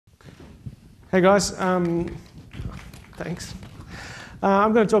Hey guys, thanks.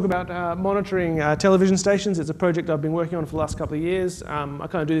 I'm going to talk about monitoring television stations. It's a project I've been working on for the last couple of years. I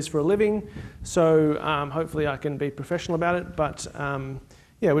kind of do this for a living, so hopefully I can be professional about it. But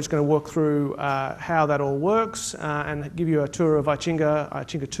yeah, we're just going to walk through how that all works and give you a tour of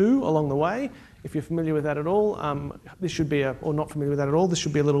Icinga2 along the way. If you're familiar with that at all, this should be or not familiar with that at all, this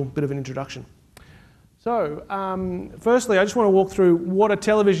should be a little bit of an introduction. So, firstly, I just want to walk through what a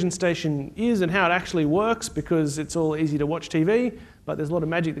television station is and how it actually works, because it's all easy to watch TV, but there's a lot of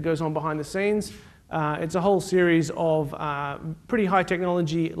magic that goes on behind the scenes. It's a whole series of pretty high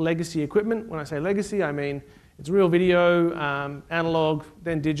technology legacy equipment. When I say legacy, I mean it's real video, analog,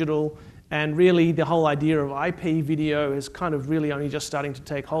 then digital, and really the whole idea of IP video is kind of really only just starting to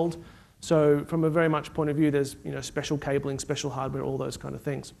take hold. So from a very much point of view, there's special cabling, special hardware, all those kind of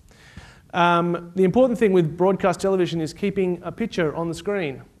things. The important thing with broadcast television is keeping a picture on the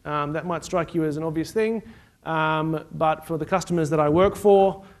screen. That might strike you as an obvious thing, but for the customers that I work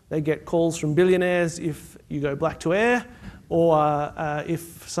for, they get calls from billionaires if you go black to air, or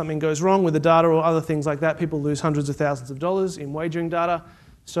if something goes wrong with the data or other things like that. People lose hundreds of thousands of dollars in wagering data.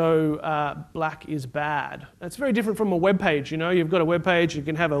 So black is bad. It's very different from a web page. You've got a web page, you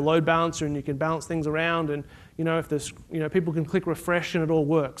can have a load balancer and you can balance things around, and if there's, people can click refresh and it all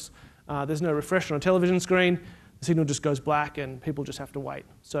works. There's no refresh on a television screen. The signal just goes black and people just have to wait.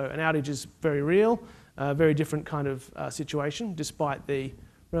 So an outage is very real, very different kind of situation, despite the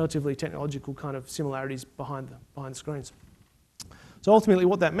relatively technological kind of similarities behind the screens. So ultimately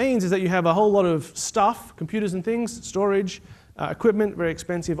what that means is that you have a whole lot of stuff, computers and things, storage, equipment, very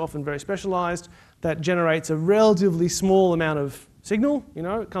expensive, often very specialized, that generates a relatively small amount of signal.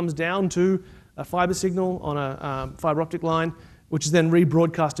 It comes down to a fiber signal on a fiber optic line, which is then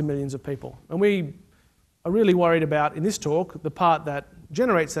rebroadcast to millions of people. And we are really worried about, in this talk, the part that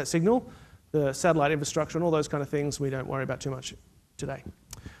generates that signal, the satellite infrastructure and all those kind of things we don't worry about too much today.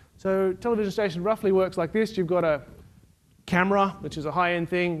 So television station roughly works like this. You've got a camera, which is a high-end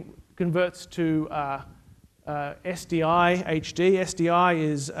thing, converts to SDI, HD. SDI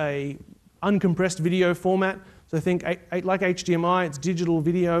is a uncompressed video format. So think like HDMI, it's digital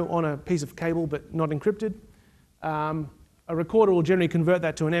video on a piece of cable but not encrypted. A recorder will generally convert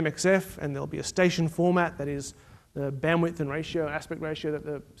that to an MXF, and there'll be a station format that is the bandwidth and ratio, aspect ratio that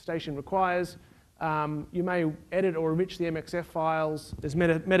the station requires. You may edit or enrich the MXF files. There's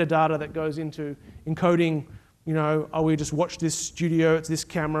metadata that goes into encoding, oh, we just watched this studio, it's this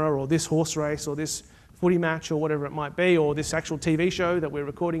camera, or this horse race, or this footy match, or whatever it might be, or this actual TV show that we're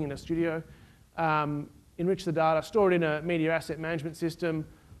recording in a studio. Enrich the data, store it in a media asset management system,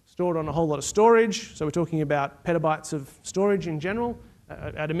 stored on a whole lot of storage. So we're talking about petabytes of storage in general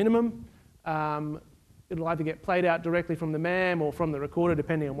at a minimum. It'll either get played out directly from the MAM or from the recorder,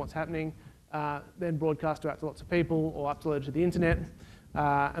 depending on what's happening, then broadcast out to lots of people or uploaded to the internet,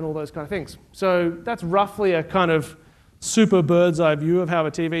 and all those kind of things. So that's roughly a kind of super bird's eye view of how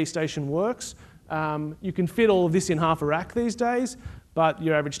a TV station works. You can fit all of this in half a rack these days, but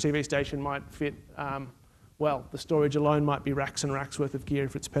your average TV station might fit, well, the storage alone might be racks and racks worth of gear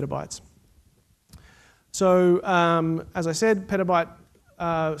if it's petabytes. So, as I said, petabyte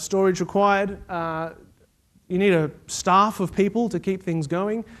storage required. You need a staff of people to keep things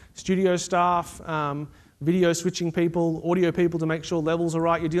going. Studio staff, video switching people, audio people to make sure levels are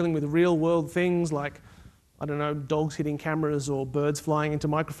right. You're dealing with real world things like, I don't know, dogs hitting cameras or birds flying into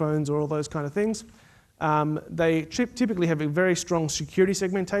microphones or all those kind of things. They typically have a very strong security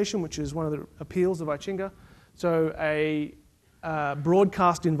segmentation, which is one of the appeals of Icinga. So a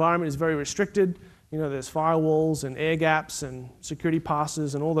broadcast environment is very restricted. There's firewalls and air gaps and security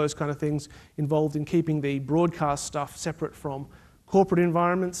passes and all those kind of things involved in keeping the broadcast stuff separate from corporate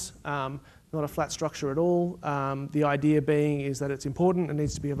environments. Not a flat structure at all. The idea being is that it's important and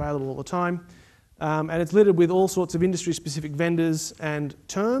needs to be available all the time. And it's littered with all sorts of industry-specific vendors and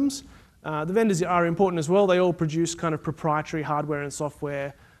terms. The vendors are important as well. They all produce kind of proprietary hardware and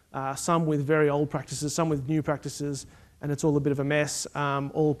software, some with very old practices, some with new practices, and it's all a bit of a mess,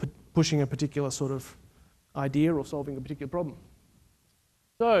 all pushing a particular sort of idea or solving a particular problem.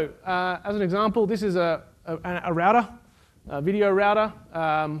 So, as an example, this is a router, a video router.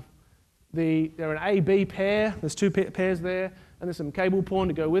 They're an A-B pair. There's two pairs there, and there's some cable porn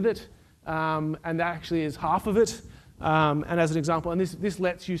to go with it. And that actually is half of it. And as an example, and this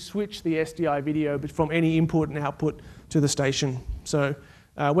lets you switch the SDI video from any input and output to the station. So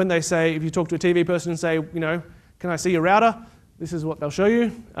when they say, if you talk to a TV person and say, can I see your router? This is what they'll show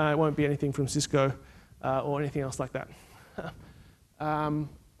you. It won't be anything from Cisco or anything else like that.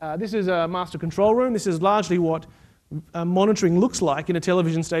 This is a master control room. This is largely what monitoring looks like in a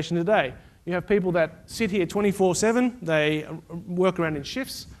television station today. You have people that sit here 24/7. They work around in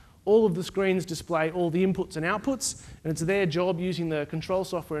shifts. All of the screens display all the inputs and outputs, and it's their job using the control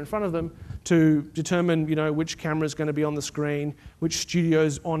software in front of them to determine, which camera is going to be on the screen, which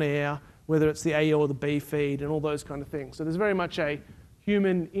studio's on air, whether it's the A or the B feed, and all those kind of things. So there's very much a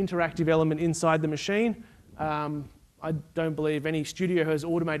human interactive element inside the machine. I don't believe any studio has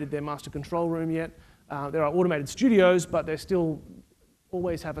automated their master control room yet. There are automated studios, but they still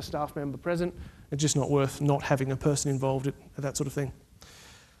always have a staff member present. It's just not worth not having a person involved at that sort of thing.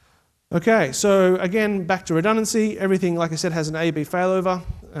 Okay, so again, back to redundancy. Everything, like I said, has an A-B failover.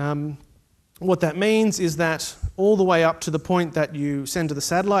 What that means is that all the way up to the point that you send to the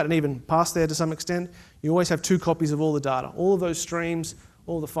satellite, and even past there to some extent, you always have 2 copies of all the data. All of those streams,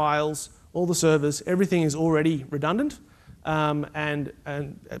 all the files, all the servers, everything is already redundant, and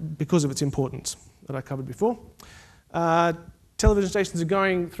because of its importance that I covered before. Television stations are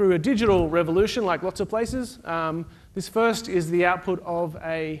going through a digital revolution, like lots of places. This first is the output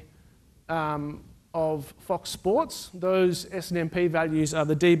of Fox Sports. Those S&MP values are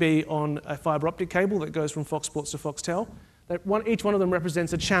the dB on a fibre optic cable that goes from Fox Sports to Foxtel. Each one of them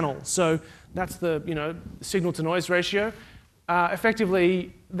represents a channel, so that's the signal to noise ratio.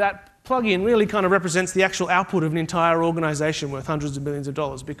 Effectively, that plug-in really kind of represents the actual output of an entire organisation worth hundreds of millions of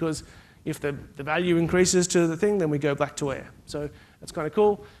dollars, because if the value increases to the thing, then we go back to air. So that's kind of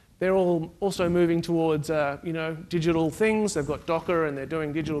cool. They're all also moving towards digital things. They've got Docker and they're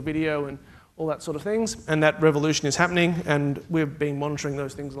doing digital video and all that sort of things. And that revolution is happening, and we've been monitoring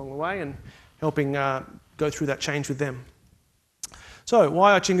those things along the way and helping go through that change with them. So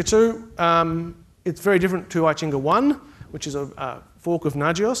why Icinga 2? It's very different to Icinga1, which is a fork of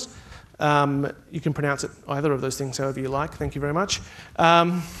Nagios. You can pronounce it either of those things however you like. Thank you very much.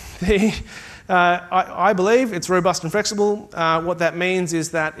 I believe it's robust and flexible. What that means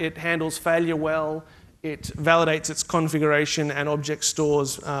is that it handles failure well, it validates its configuration and object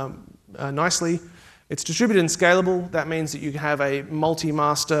stores nicely. It's distributed and scalable. That means that you have a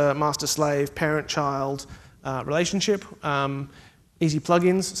multi-master, master-slave, parent-child relationship. Easy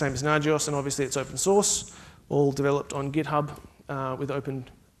plugins, same as Nagios, and obviously it's open source, all developed on GitHub with open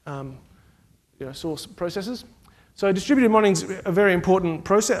source processes. So distributed monitoring is a very important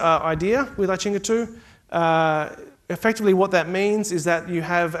idea with Icinga 2. Effectively what that means is that you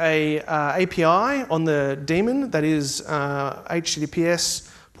have a API on the daemon that is HTTPS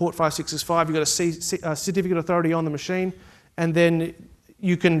port 5665. You've got a certificate authority on the machine, and then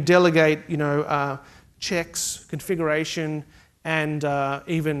you can delegate checks, configuration, and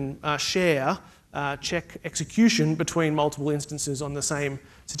even share check execution between multiple instances on the same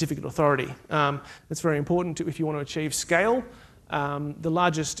certificate authority. That's very important if you want to achieve scale. The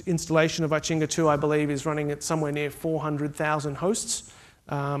largest installation of Icinga 2, I believe, is running at somewhere near 400,000 hosts,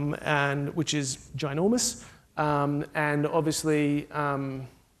 which is ginormous. And obviously, I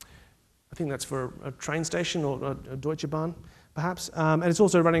think that's for a train station or a Deutsche Bahn, perhaps. And it's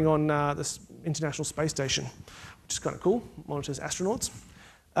also running on this International Space Station, which is kind of cool. Monitors astronauts.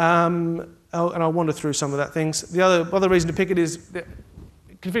 And I'll wander through some of that things. The other reason to pick it is that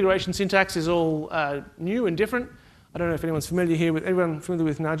configuration syntax is all new and different. I don't know if anyone's familiar here with, everyone familiar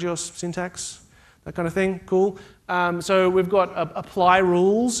with Nagios syntax, that kind of thing, cool. So we've got apply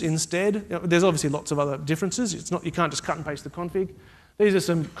rules instead. There's obviously lots of other differences. It's not, you can't just cut and paste the config. These are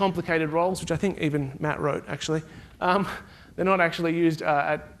some complicated roles, which I think even Matt wrote, actually. They're not actually used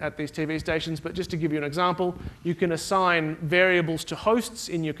at these TV stations, but just to give you an example, you can assign variables to hosts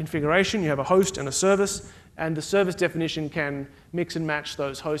in your configuration. You have a host and a service, and the service definition can mix and match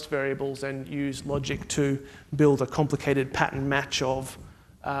those host variables and use logic to build a complicated pattern match of,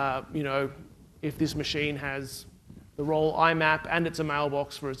 if this machine has the role IMAP and it's a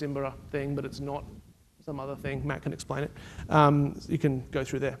mailbox for a Zimbra thing, but it's not some other thing. Matt can explain it. You can go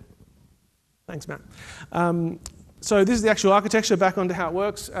through there. Thanks, Matt. So this is the actual architecture, back onto how it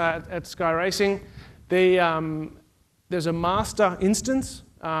works at Sky Racing. There's a master instance,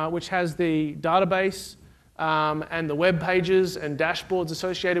 which has the database and the web pages and dashboards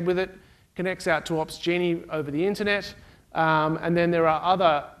associated with it, connects out to Opsgenie over the internet, and then there are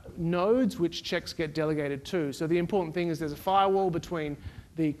other nodes which checks get delegated to. So the important thing is there's a firewall between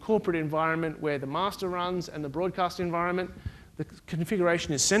the corporate environment where the master runs and the broadcast environment. The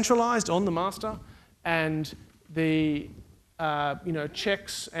configuration is centralized on the master, and the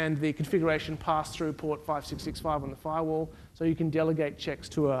checks and the configuration pass through port 5665 on the firewall, so you can delegate checks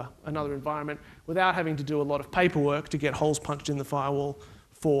to another environment without having to do a lot of paperwork to get holes punched in the firewall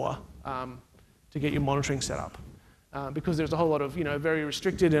to get your monitoring set up. Because there's a whole lot of very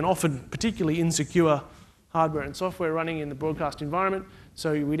restricted and often particularly insecure hardware and software running in the broadcast environment.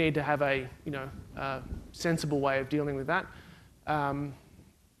 So we need to have a sensible way of dealing with that. I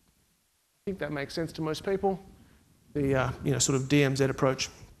think that makes sense to most people. The sort of DMZ approach.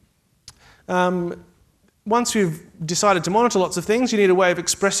 Once you've decided to monitor lots of things, you need a way of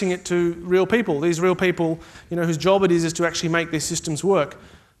expressing it to real people. These real people, whose job it is to actually make these systems work.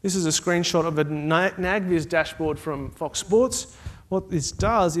 This is a screenshot of a Nagvis dashboard from Fox Sports. What this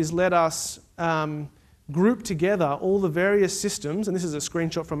does is let us group together all the various systems, and this is a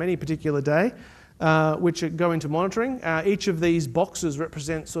screenshot from any particular day, which go into monitoring. Each of these boxes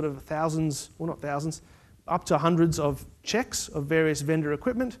represents sort of thousands, well not thousands, up to hundreds of checks of various vendor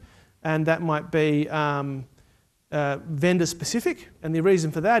equipment, and that might be vendor specific. And the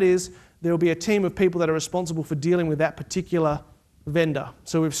reason for that is there will be a team of people that are responsible for dealing with that particular vendor.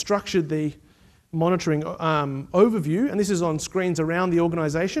 So we've structured the monitoring overview, and this is on screens around the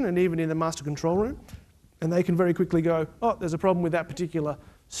organization and even in the master control room. And they can very quickly go, oh, there's a problem with that particular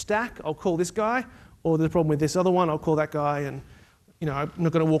stack, I'll call this guy, or there's a problem with this other one, I'll call that guy. And I'm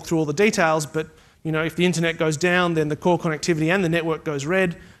not going to walk through all the details, but if the internet goes down, then the core connectivity and the network goes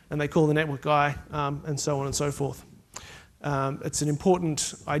red, and they call the network guy, and so on and so forth. It's an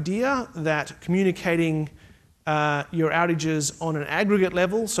important idea that communicating your outages on an aggregate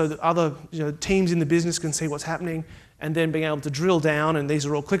level so that other teams in the business can see what's happening, and then being able to drill down, and these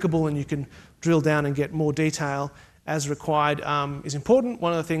are all clickable, and you can drill down and get more detail as required is important.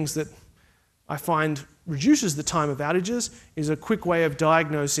 One of the things that I find reduces the time of outages is a quick way of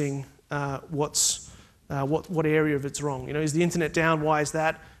diagnosing what area of it's wrong. Is the internet down? Why is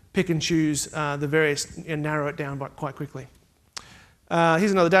that? Pick and choose the various and narrow it down quite quickly.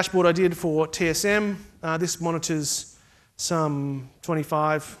 Here's another dashboard I did for TSM. This monitors some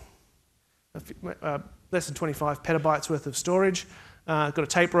less than 25 petabytes worth of storage. Got a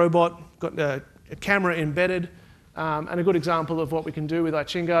tape robot, got a camera embedded, and a good example of what we can do with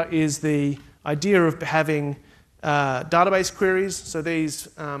Icinga is the idea of having database queries. So these,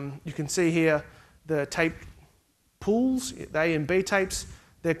 you can see here the tape pools, the A and B tapes.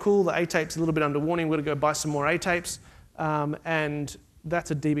 They're cool. The A tape's a little bit under warning. We're going to go buy some more A tapes. And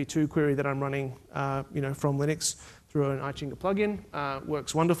that's a DB2 query that I'm running from Linux through an Icinga plugin.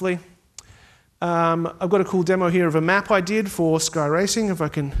 Works wonderfully. I've got a cool demo here of a map I did for Sky Racing. If I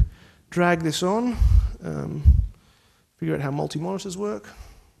can drag this on, figure out how multi-monitors work.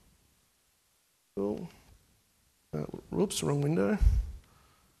 Cool. Whoops, wrong window.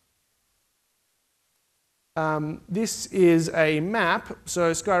 This is a map.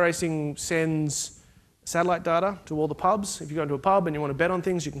 So Sky Racing sends satellite data to all the pubs. If you go into a pub and you want to bet on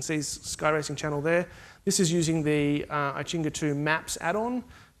things, you can see Sky Racing channel there. This is using the Icinga 2 Maps add-on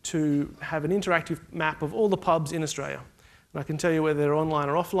to have an interactive map of all the pubs in Australia. And I can tell you whether they're online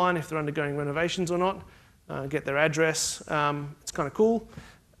or offline, if they're undergoing renovations or not, get their address. It's kind of cool.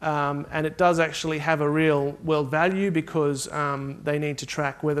 And it does actually have a real world value because they need to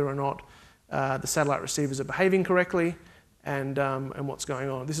track whether or not the satellite receivers are behaving correctly and what's going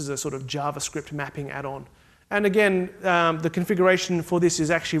on. This is a sort of JavaScript mapping add-on. And again, the configuration for this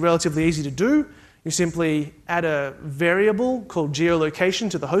is actually relatively easy to do. You simply add a variable called geolocation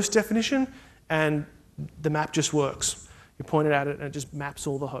to the host definition, and the map just works. You point it at it, and it just maps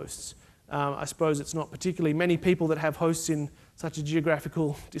all the hosts. I suppose it's not particularly many people that have hosts in such a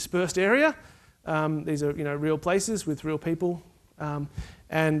geographical dispersed area. These are real places with real people,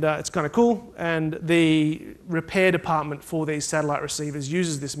 and it's kind of cool. And the repair department for these satellite receivers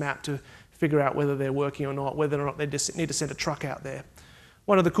uses this map to figure out whether they're working or not, whether or not they just need to send a truck out there.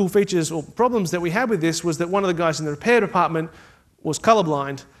 One of the cool features or problems that we had with this was that one of the guys in the repair department was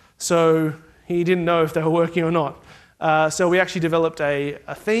colorblind, so he didn't know if they were working or not. So we actually developed a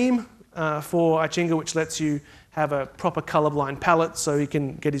theme for Icinga which lets you have a proper colorblind palette so he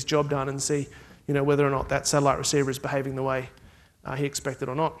can get his job done and see whether or not that satellite receiver is behaving the way he expected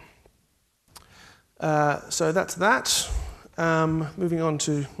or not. So that's that. Moving on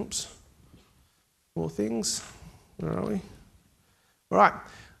to more things. Where are we? All right.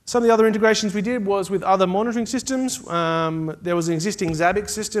 Some of the other integrations we did was with other monitoring systems. There was an existing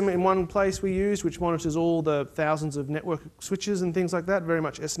Zabbix system in one place we used, which monitors all the thousands of network switches and things like that, very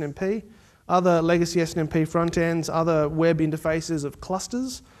much SNMP. Other legacy SNMP front ends, other web interfaces of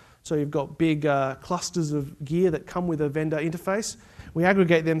clusters. So you've got big clusters of gear that come with a vendor interface. We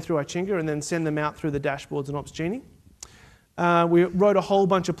aggregate them through Icinga and then send them out through the dashboards in Opsgenie. We wrote a whole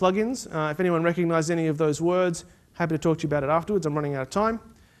bunch of plugins. If anyone recognized any of those words, happy to talk to you about it afterwards. I'm running out of time.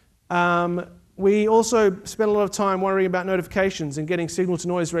 We also spent a lot of time worrying about notifications and getting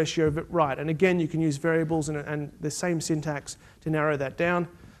signal-to-noise ratio right. And again, you can use variables and the same syntax to narrow that down.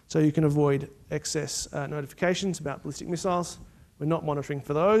 so you can avoid excess notifications about ballistic missiles. We're not monitoring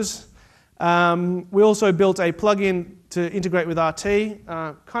for those. We also built a plugin to integrate with RT.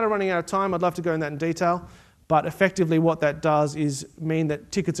 Kind of running out of time. I'd love to go into that in detail. But effectively what that does is mean that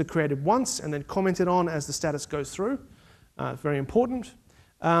tickets are created once and then commented on as the status goes through. Very important.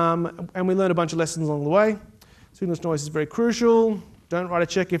 And we learned a bunch of lessons along the way. Signals noise is very crucial. Don't write a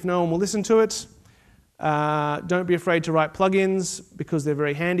check if no one will listen to it. Don't be afraid to write plugins because they're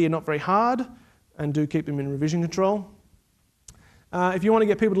very handy and not very hard. And do keep them in revision control. If you want to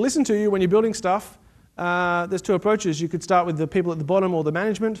get people to listen to you when you're building stuff, there's two approaches. You could start with the people at the bottom or the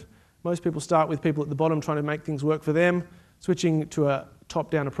management. Most people start with people at the bottom trying to make things work for them. Switching to a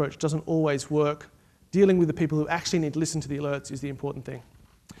top-down approach doesn't always work. Dealing with the people who actually need to listen to the alerts is the important thing.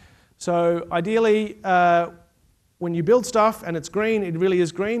 So ideally, when you build stuff and it's green, it really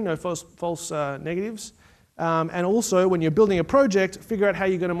is green, no false negatives. And also, when you're building a project, figure out how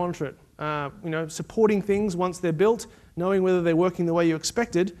you're going to monitor it. Supporting things once they're built, knowing whether they're working the way you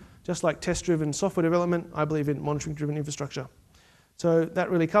expected, just like test-driven software development, I believe in monitoring-driven infrastructure. So that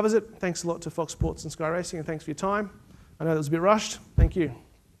really covers it. Thanks a lot to Fox Sports and Sky Racing, and thanks for your time. I know that was a bit rushed. Thank you.